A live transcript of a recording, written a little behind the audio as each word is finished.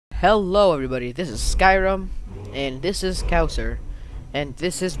Hello everybody, this is Skyrim, and this is Kaucer, and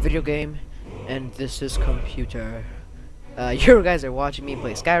this is video game, and this is computer. You guys are watching me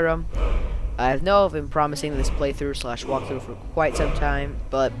play Skyrim. I know I've been promising this playthrough slash walkthrough for quite some time,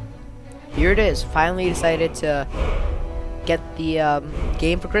 but here it is. Finally decided to get the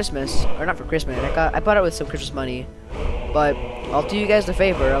game for Christmas, or not for Christmas. I bought it with some Christmas money, but I'll do you guys the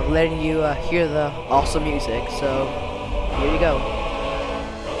favor of letting you hear the awesome music. So here you go.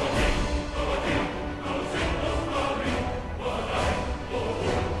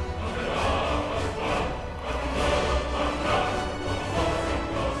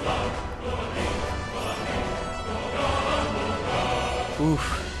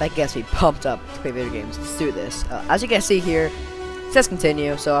 Oof, that gets me pumped up to play video games. Let's do this. As you can see here, it says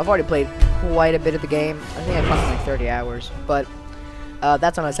continue, so I've already played quite a bit of the game. I think I've played like 30 hours, but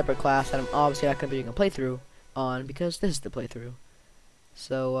that's on a separate class that I'm obviously not going to be doing a playthrough on because this is the playthrough.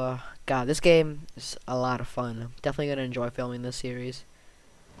 So, God, this game is a lot of fun. I'm definitely going to enjoy filming this series.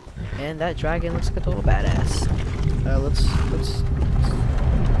 And that dragon looks like a total badass. Let's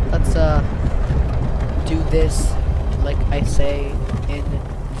do this like I say in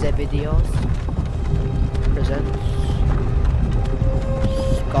the videos. Presents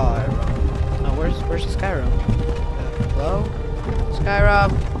Skyrim. Oh, where's the Skyrim? Hello? Skyrim!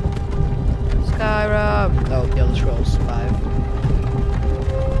 Skyrim! Oh, the Elder Scrolls 5.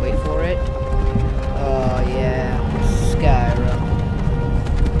 Wait for it. Oh yeah, Skyrim.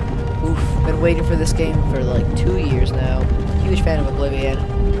 Oof, been waiting for this game for like 2 years now. Huge fan of Oblivion.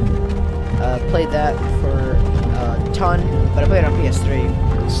 Played that for a ton, but I played it on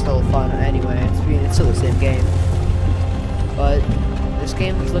PS3. It's still fun anyway. It's still the same game. But this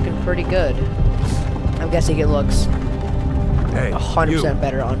game is looking pretty good. I'm guessing it looks 100%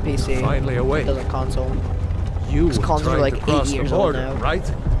 better on PC finally awake. than the console. You This consoles are like 8 years old now. Right?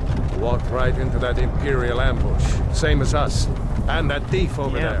 Walked right into that Imperial ambush. Same as us. And that thief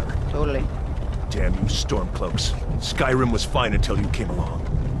over there. Totally. Damn you Stormcloaks. Skyrim was fine until you came along.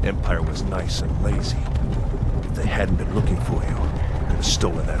 Empire was nice and lazy. If they hadn't been looking for you, could have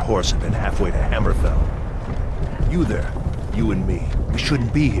stolen that horse and been halfway to Hammerfell. You there, you and me, we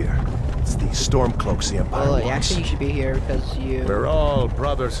shouldn't be here. It's these Stormcloaks the Empire Well, wants. actually, you should be here because you We're all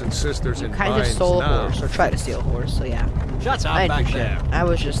brothers and sisters in kind of binds stole a now. horse, or tried to steal a horse, so yeah. Shut up I back appreciate there. it. I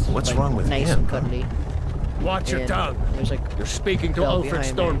was just What's like, wrong with nice him? and cuddly. Watch your And tongue. There's like You're speaking to Bell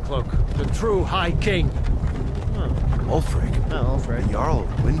Ulfric behind me. Stormcloak, the true High King. Ulfric, oh, Alfred. the Jarl of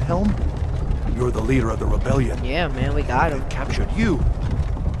Windhelm? You're the leader of the rebellion. Yeah, man, we got him. They captured you.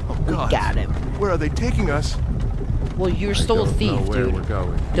 Oh We God. got him. Where are they taking us? Well, you're I still a don't thief, know where dude. we're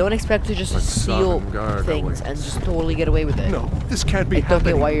going. Don't expect to just But steal Sovngarde things and awaits. just totally get away with it. No, this can't be I don't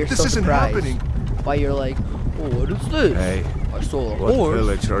happening. get why you're this so isn't surprised. happening. Why you're like, oh, what is this? Hey, I stole a what horse.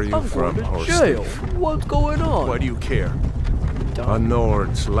 village are you I'm from, going to horse jail. thief? What's going on? Why do you care? a Dumb,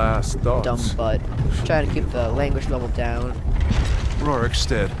 Nord's last thoughts. dumb butt. Trying to keep the language level down.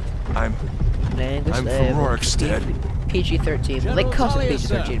 Rorikstead. I'm Language from level. Rorikstead. PG-13. They General cuss at Tullius,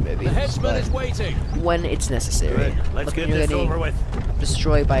 sir. PG-13 movies, The headsman but is waiting. when it's necessary. Let's Like get when you're this getting over with.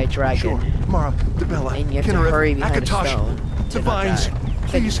 destroyed by a dragon, Sure. Mara, Debella, and you have to Kinnereth, hurry behind a Akatosh, stone to not Divines, die.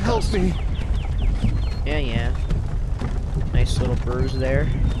 please help me. Yeah. Nice little bruise there.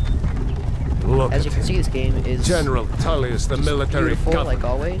 Look As at you can him. see, this game is General Tullius, the just military beautiful, governor. like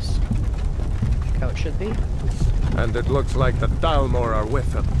always. Like how it should be. And it looks like the Thalmor are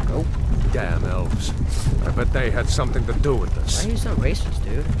with him. Oh, Damn elves. I bet they had something to do with why this. are you so racist,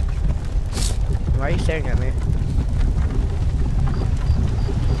 dude? Why are you staring at me?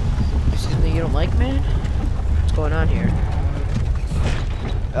 Excuse me, you don't like me? What's going on here?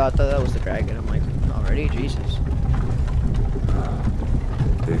 Oh, I thought that was the dragon. I'm like, already? Jesus.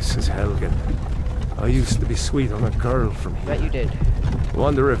 This is Helgen. I used to be sweet on a girl from here. Bet you did.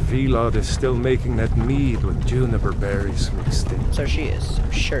 Wonder if Vilod is still making that mead with juniper berries mixed in. So she is.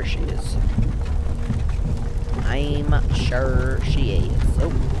 I'm sure she is. I'm sure she is.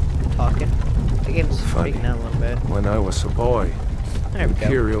 Oh, talking. The game's Funny. freaking out a little bit. When I was a boy, There we go.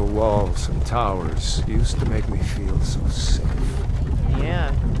 imperial walls and towers used to make me feel so safe.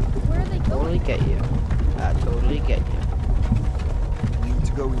 Yeah, Where are they totally going? get you. I totally get you. Need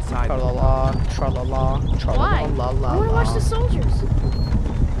to go inside. Tra-la-la, tra-la-la, Why? tra-la-la-la-la. I want to watch the soldiers.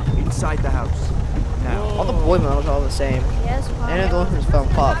 Inside the house. Now. All the boy models are all the same. Yes, And the one from film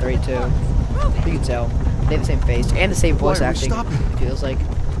Fallout 3 too. You can tell. They have the same face and the same voice Why are we acting. stopping? It feels like.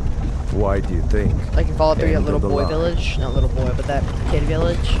 Why do you think? Like in Fallout 3, that End little of the boy line. village. Not little boy, but that kid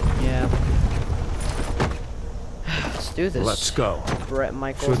village. Yeah. Let's do this. Let's go. Brett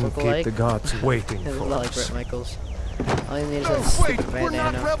Michaels Shouldn't look alike. keep the gods waiting They for look like us. Brett Michaels. All you need is No, that wait! stupid We're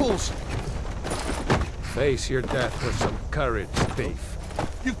not bandana. rebels! Face your death with some courage, thief.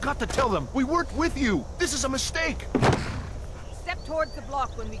 You've got to tell them we weren't with you! This is a mistake! Step towards the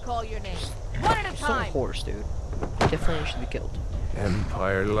block when we call your name. One at a You're still a time. horse, dude. Definitely should be killed.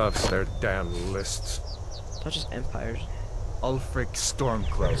 Empire loves their damn lists. Not just empires. Ulfric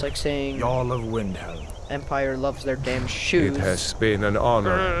Stormcloak, It's like saying Jarl of Windhelm. Empire loves their damn shoes. It has been an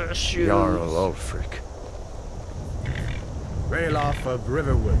honor, Shoes. Jarl Ulfric. Ralof of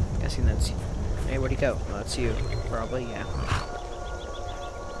Riverwood. Guessing that's... Hey, where'd he go? Oh, that's you. Probably, yeah.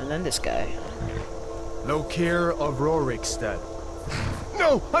 And then this guy. Lokir of Rorikstead.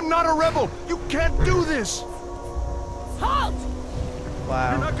 No! I'm not a rebel! You can't do this! Halt! You're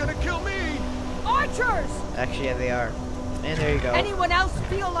Wow. not gonna kill me! Archers! Actually, yeah, they are. And there you go. Anyone else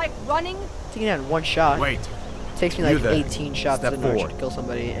feel like running? Taking out in one shot. Wait, Takes me you like there. 18 shots Step in order forward. to kill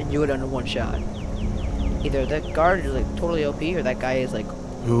somebody, and you it under one shot. Either that guard is like totally OP, or that guy is like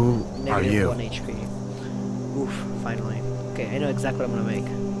who are negative you? 1 HP. Oof, finally. Okay, I know exactly what I'm gonna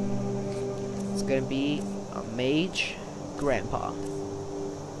make. It's gonna be a mage grandpa.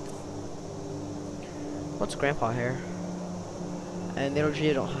 What's grandpa hair? And they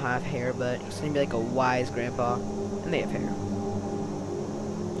usually don't have hair, but it's gonna be like a wise grandpa, and they have hair.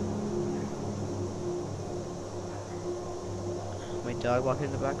 My dog walking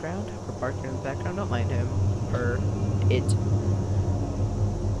in the background, or barking in the background, don't mind him, or it.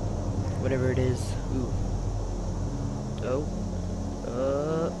 Whatever it is. Ooh. Oh.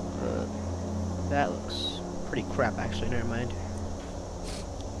 That looks pretty crap, actually. Never mind.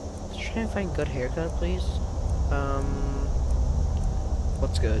 Let's try and find good haircut, please.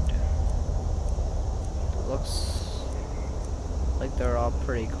 What's good? It looks like they're all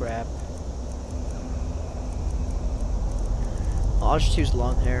pretty crap. I'll just choose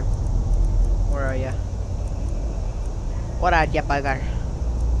long hair. Where are ya? What are ya, bugger?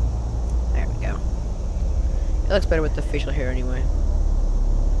 There we go. It looks better with the facial hair anyway.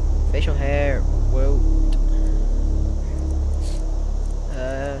 Facial hair. Whoa.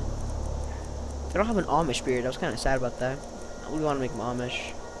 They don't have an Amish beard. I was kind of sad about that. We want to make them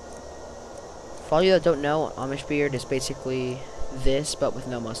Amish. For all you that don't know, Amish beard is basically this, but with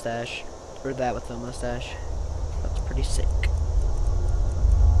no mustache. Or that with no mustache. That's pretty sick.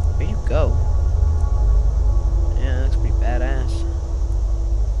 Where'd you go? Yeah, that looks pretty badass.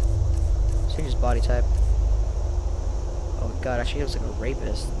 Change his body type. Oh god, actually he looks like a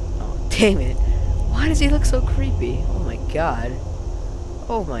rapist. Oh, damn it. Why does he look so creepy? Oh my god.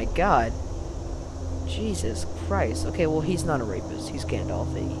 Oh my god. Jesus Christ. Okay, well he's not a rapist. He's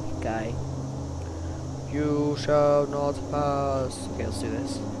Gandalf-y guy. You shall not pass. Okay, let's do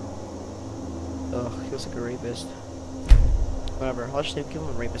this. Ugh, he looks like a rapist. Whatever, I'll just give him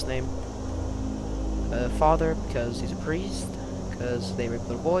a rapist name. Father, because he's a priest. Because they rape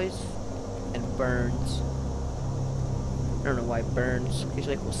little boys. And Burns. I don't know why Burns. He's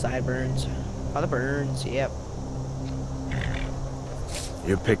like cool sideburns. Father Burns, yep.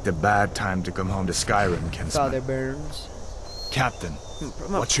 You picked a bad time to come home to Skyrim, kinsman. Father Burns. Captain,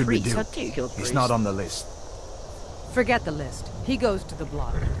 I'm a what should we priest. do? How dare you kill a He's priest? not on the list. Forget the list. He goes to the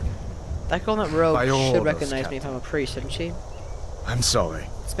block. That girl in that robe By should orders, recognize me if Captain. I'm a priest, shouldn't she? I'm sorry.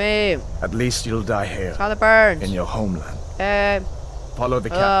 It's me, At least you'll die here, Father Burns. in your homeland. Hey, Follow the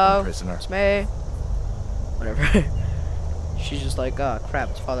hello, captain, prisoner. it's me. Whatever. She's just like, oh crap,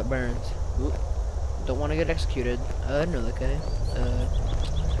 it's Father Burns. Oop. Don't want to get executed. No, that guy.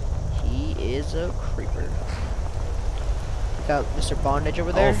 He is a creeper. Got Mr. Bondage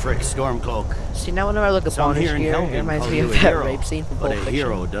over there. Ulfric Stormcloak. See, now whenever I look at Some Bondage here in gear, it Helgen reminds call me you of a that hero, rape scene from but Pulp a Fiction.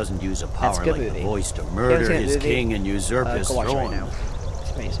 hero doesn't use a That's a power good like movie. the voice to If you murder haven't seen his that movie, king and usurp his go watch it right throne. now.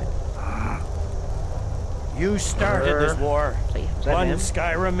 It's amazing. You started this war, Hey, was that plunged him?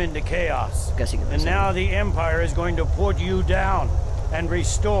 Skyrim into chaos, Guess you can and listen. now the Empire is going to put you down and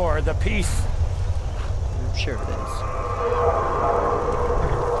restore the peace. I'm sure it is.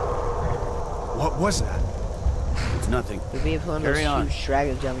 What was that? It's nothing. We'll be able to Carry on. huge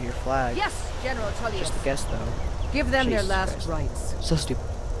dragons down with your flag. Yes, General Tullius. Just a guess, though. Give them their Jesus last Christ. rites. So stupid.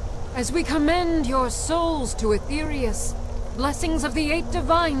 As we commend your souls to Aetherius, blessings of the 8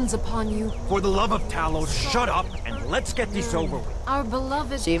 divines upon you. For the love of Talos, shut up and let's get this over with. Our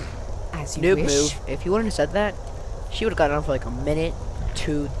beloved... See, as you noob wish. move. If you wouldn't have said that, she would have gotten on for like a minute,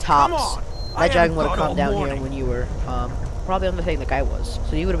 2 tops. on, I That dragon haven't would have got come all down morning. here when you were probably on the thing like I was.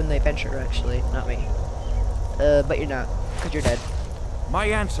 So you would have been the adventurer, actually, not me. But you're not, because you're dead. My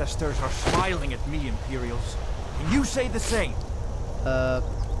ancestors are smiling at me, Imperials. Can you say the same?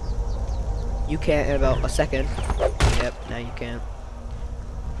 You can't in about a second. Yep, now you can.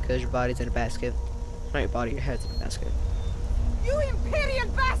 Because your body's in a basket. Not your body, your head's in the basket. You Imperial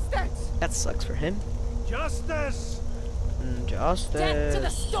bastards! That sucks for him. Justice! Justice. Death to the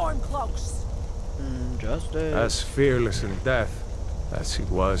Stormcloaks! Justice. As fearless in death as he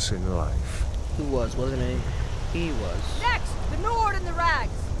was in life. Who was, wasn't he? He was. Next, the Nord and the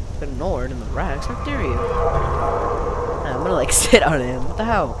Rags! The Nord and the Rags? How dare you? I'm gonna like sit on him. What the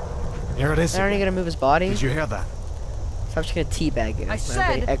hell? Here it is. Aren't you gonna move his body? Did you hear that? So I'm just gonna teabag him. I when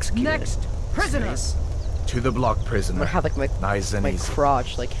said, they execute next, it. prisoners! To the block, I'm prisoner. gonna have like Nice and my easy.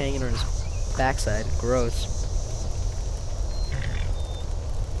 crotch like hanging on his backside. Gross.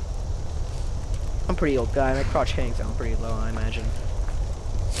 I'm a pretty old guy. My crotch hangs down pretty low, I imagine.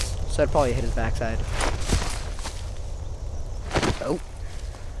 So I'd probably hit his backside. Oh.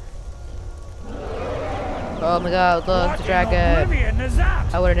 Oh my god, look, the dragon. Oblivion is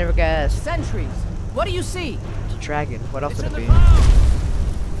that? I would have never guessed. Sentries! What do you see? It's a dragon. What else It's would in it the be? clouds!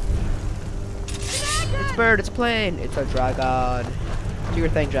 It's a bird, it's a plane, it's a dragon. Do your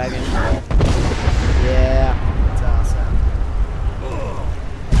thing, dragon. Yeah. It's awesome.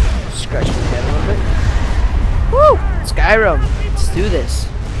 Scratch my head a little bit. Woo! Skyrim! Let's do this.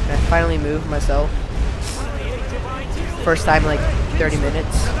 Can I finally move myself? First time in like 30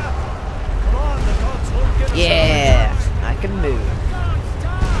 minutes. Yeah! I can move.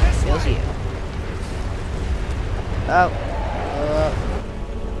 Feels you. Oh.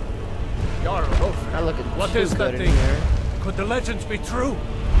 Not looking What too is good that in thing? here. Could the legends be true?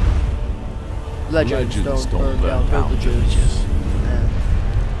 Legends don't burn down villages.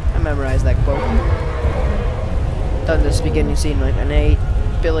 I memorized that quote. Done this beginning scene like an 8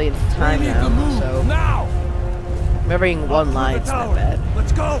 billionth time now, so Now! remembering one line's not bad.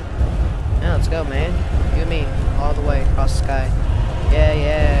 Let's go! Yeah, let's go, man. You and me, all the way across the sky. Yeah,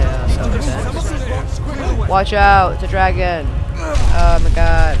 yeah. So intense. Watch out, it's a dragon. Oh my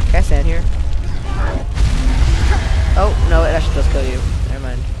god. Can I stand here? Oh, no, it actually does kill you. Never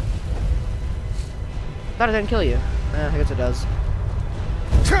mind. Thought it didn't kill you. I guess it does.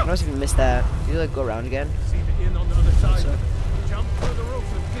 I must even missed that. Do you like go around again? In on the other side. Jump through the roof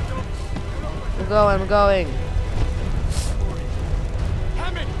and get up. I'm going.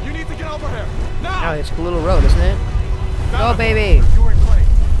 Hammond, you need to get over here! Oh, Now! it's a little road, isn't it? Go, baby. You were in play.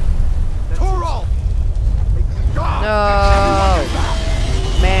 Toro! No.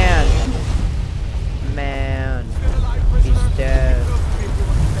 Man. He's dead.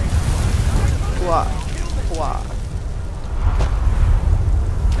 What?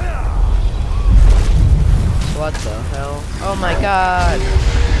 What the hell? Oh my god.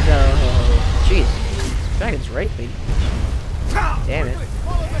 No. Jeez. Dragon's raping. Damn it.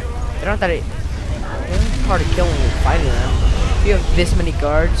 They're not that it's hard to kill when you're fighting them. If you have this many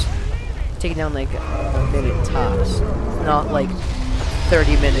guards, taking down like a minute tops. Not like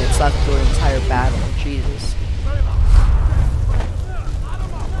 30 minutes left through an entire battle. Jesus.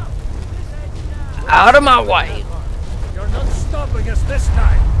 Out of my way! You're not stopping us this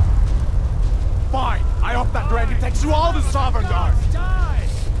time. Fine! I hope that dragon takes you all to Sovereign Guard! Die!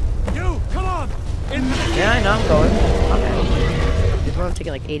 You, come on! Yeah, I know, I'm going. Okay. This one's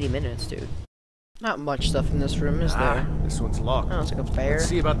taking like 80 minutes, dude. Not much stuff in this room, is there? This one's locked. Oh, it's like a bear. Let's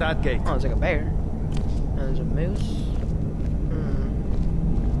see about that gate. Oh, it's like a bear. And there's a moose.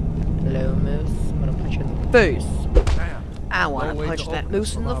 Hello, moose. I'm gonna punch you in the face. Damn. I wanna No way punch to that open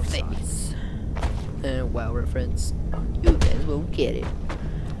moose in from the outside. face. WoW reference. You guys won't get it.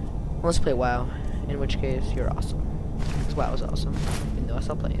 Let's play WoW. In which case, you're awesome. Because WoW is awesome. Even though I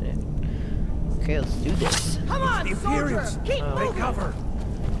stopped playing it. Okay, let's do this. Come on, soldier! Keep moving! cover.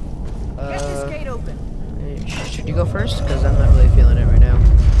 Get this gate open. Should you go first? Because I'm not really feeling it right now.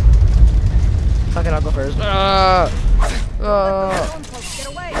 Fuck it, I'll go first. Oh, Stormcloaks, get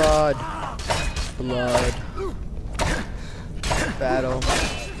away! blood. Battle.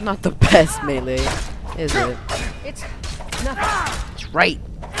 Not the best melee, is it? It's nothing. It's right.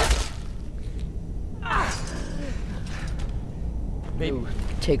 Maybe Ooh,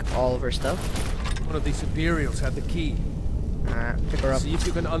 take all of her stuff. one of these Imperials had the key. Pick her up. See if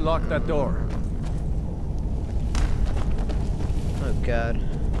you can unlock that door. Oh god.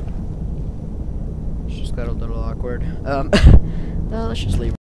 It's just got a little awkward. Let's just leave.